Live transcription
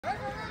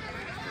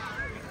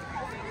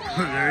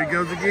There he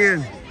goes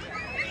again.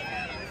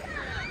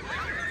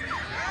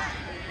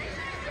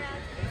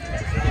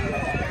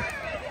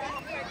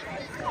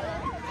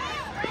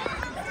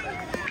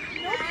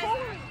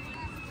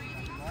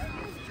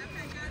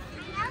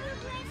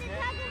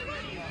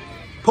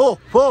 Pull,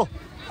 pull,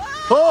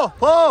 pull,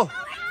 pull,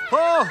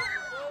 pull,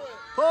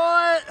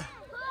 pull it.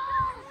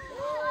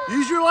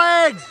 Use your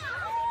legs.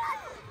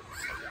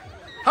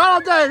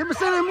 Holiday, let me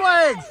see them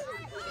legs.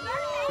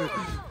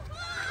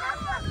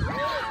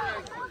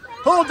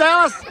 Pull,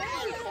 Dallas.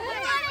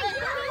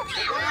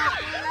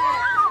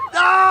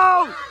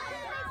 No!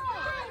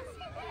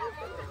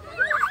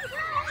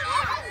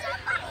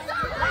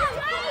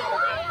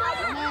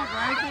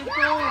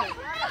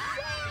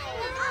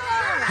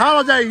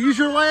 Holiday, use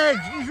your legs.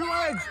 Use your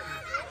legs.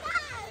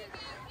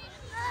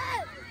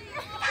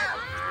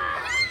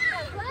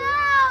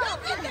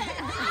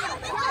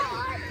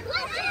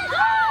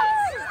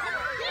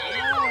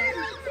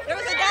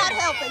 There's a dad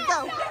helping.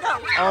 Go, go.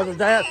 Oh,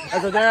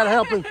 there's a dad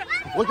helping.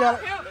 Look at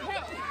it.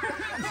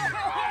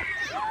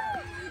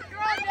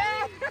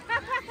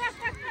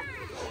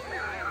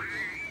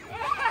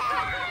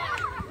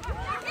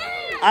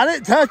 I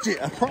didn't touch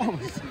it, I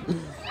promise.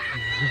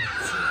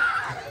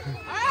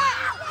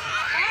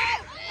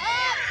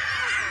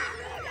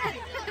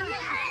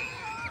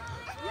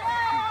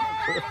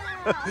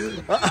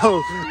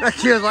 Uh-oh, that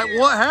kid's like,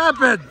 what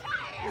happened?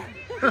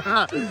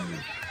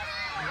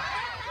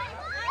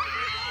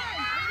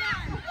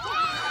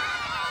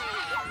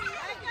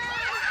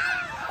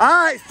 All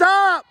right,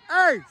 stop.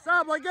 Hey,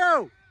 stop, let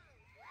go.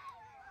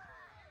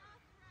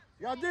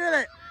 Y'all did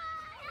it.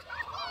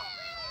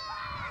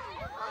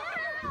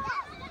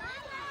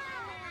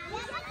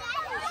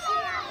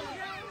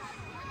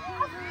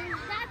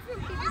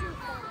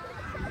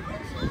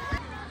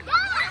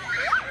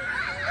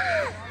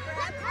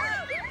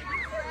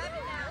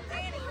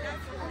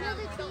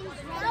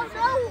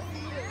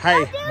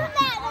 Hey,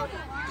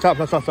 stop.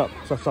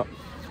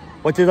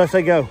 What did I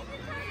say go?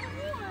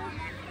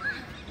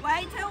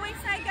 Wait till we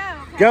say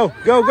go.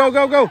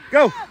 Okay?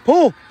 Go.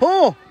 Pull.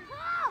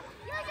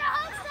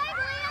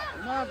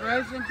 Come on,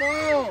 Grayson,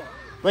 pull.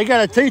 They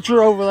got a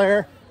teacher over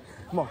there.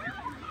 Come on.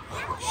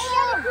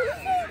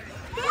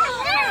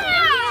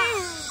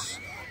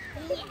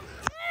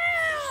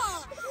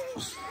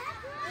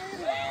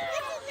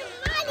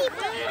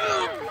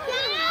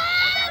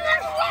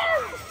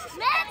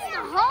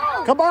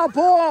 Come on,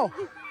 pull.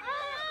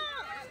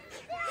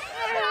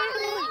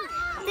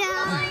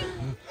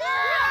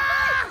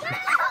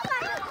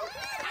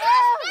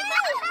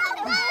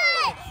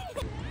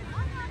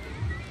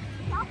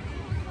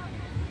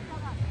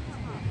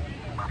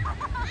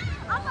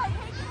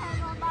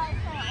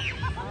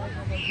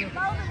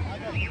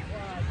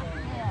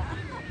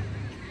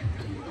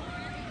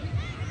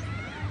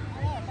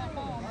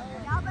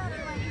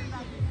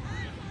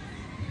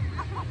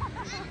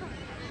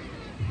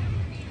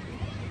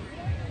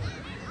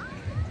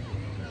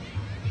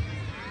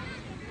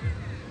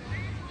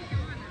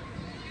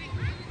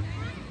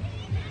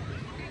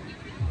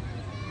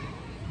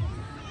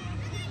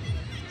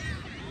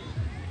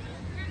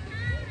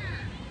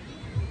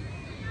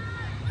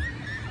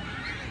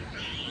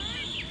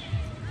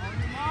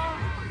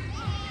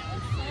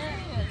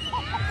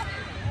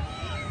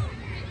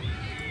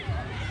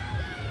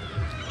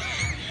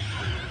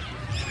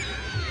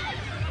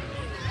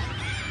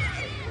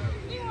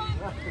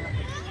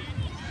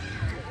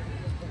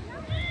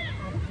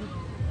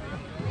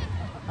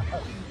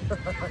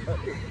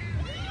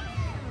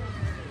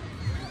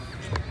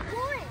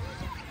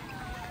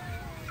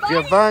 You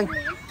have fun?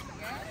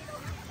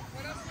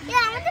 Yeah, I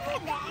want to play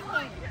back.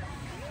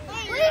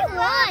 We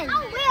won.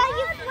 Oh, where are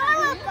you throw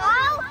a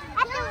ball? I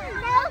don't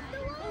know.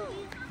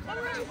 And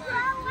when you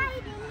throw away,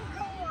 then you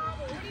go.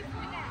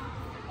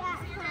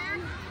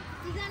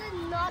 You gotta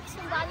knock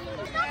somebody in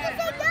the head.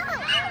 That's what they do.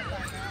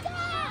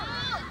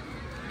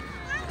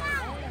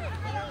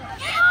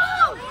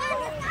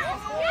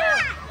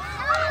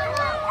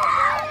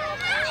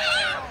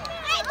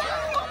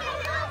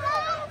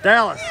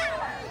 Dallas.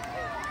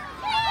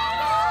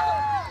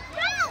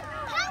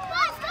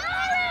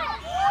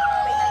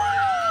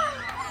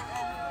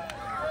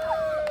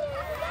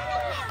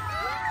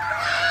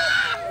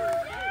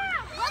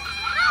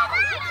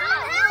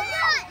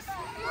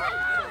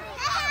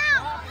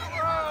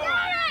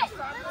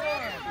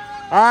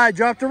 All right,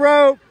 drop the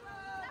rope.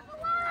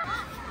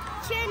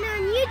 Channel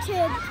on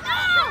YouTube.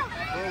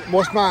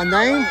 What's my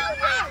name?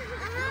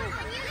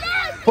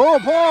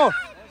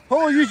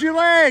 Pull, use your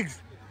legs.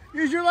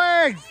 Use your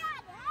legs.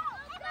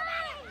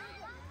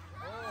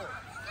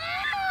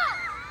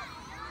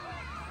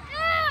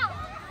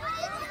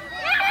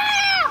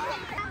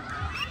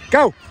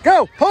 Go,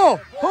 pull,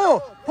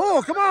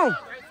 come on.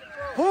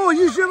 Pull,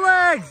 use your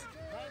legs.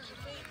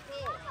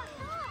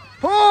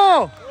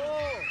 Pull.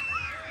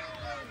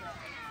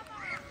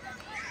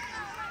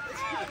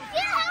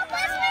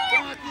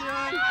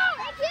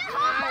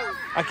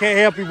 I can't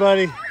help you,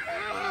 buddy.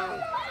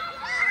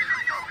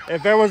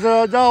 If there was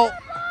an adult.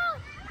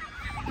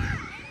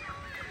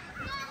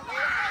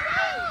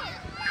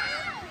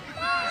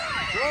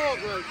 Roll,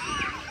 Grayson.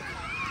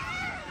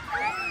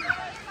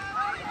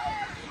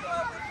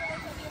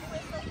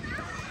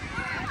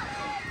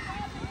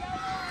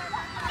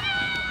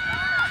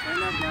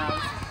 Stand up,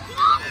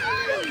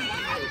 guys.